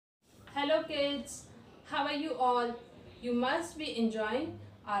Hello kids, how are you all? You must be enjoying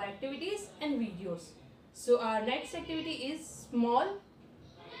our activities and videos. So our next activity is small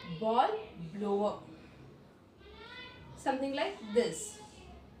ball blower. Something like this.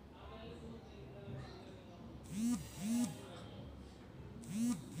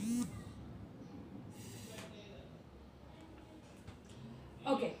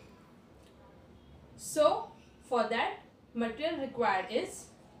 Okay. So for that material required is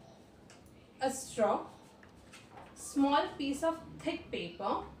a straw, small piece of thick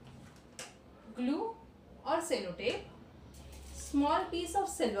paper, glue or sellotape, small piece of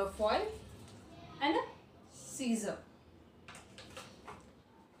silver foil and a scissor.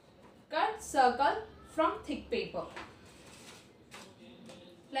 Cut circle from thick paper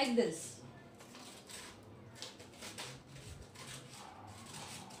like this.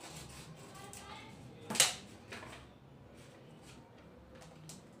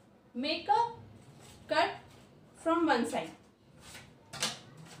 Make a cut from one side.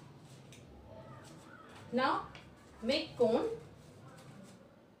 Now make cone.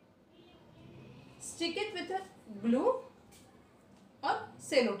 Stick it with a glue or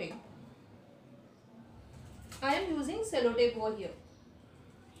sellotape. I am using sellotape over here.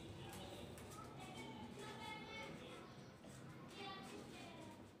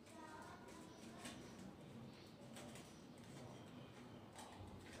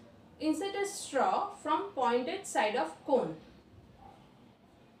 Insert a straw from pointed side of cone.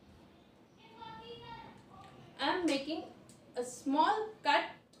 I am making a small cut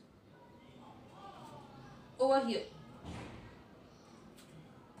over here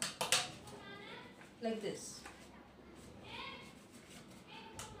like this.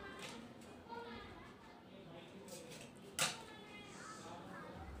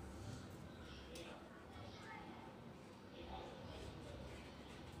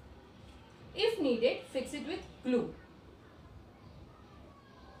 If needed, fix it with glue.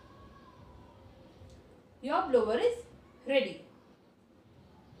 Your blower is ready.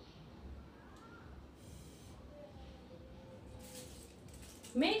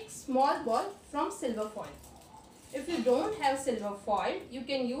 Make small ball from silver foil. If you don't have silver foil, you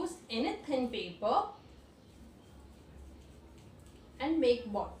can use any thin paper and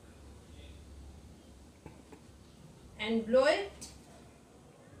make ball. And blow it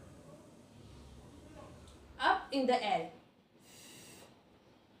up in the air.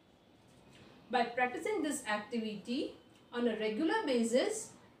 By practicing this activity on a regular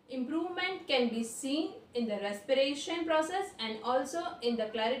basis, improvement can be seen in the respiration process and also in the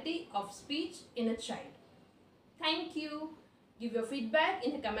clarity of speech in a child. Thank you. Give your feedback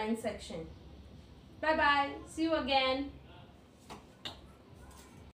in the comment section. Bye bye. See you again.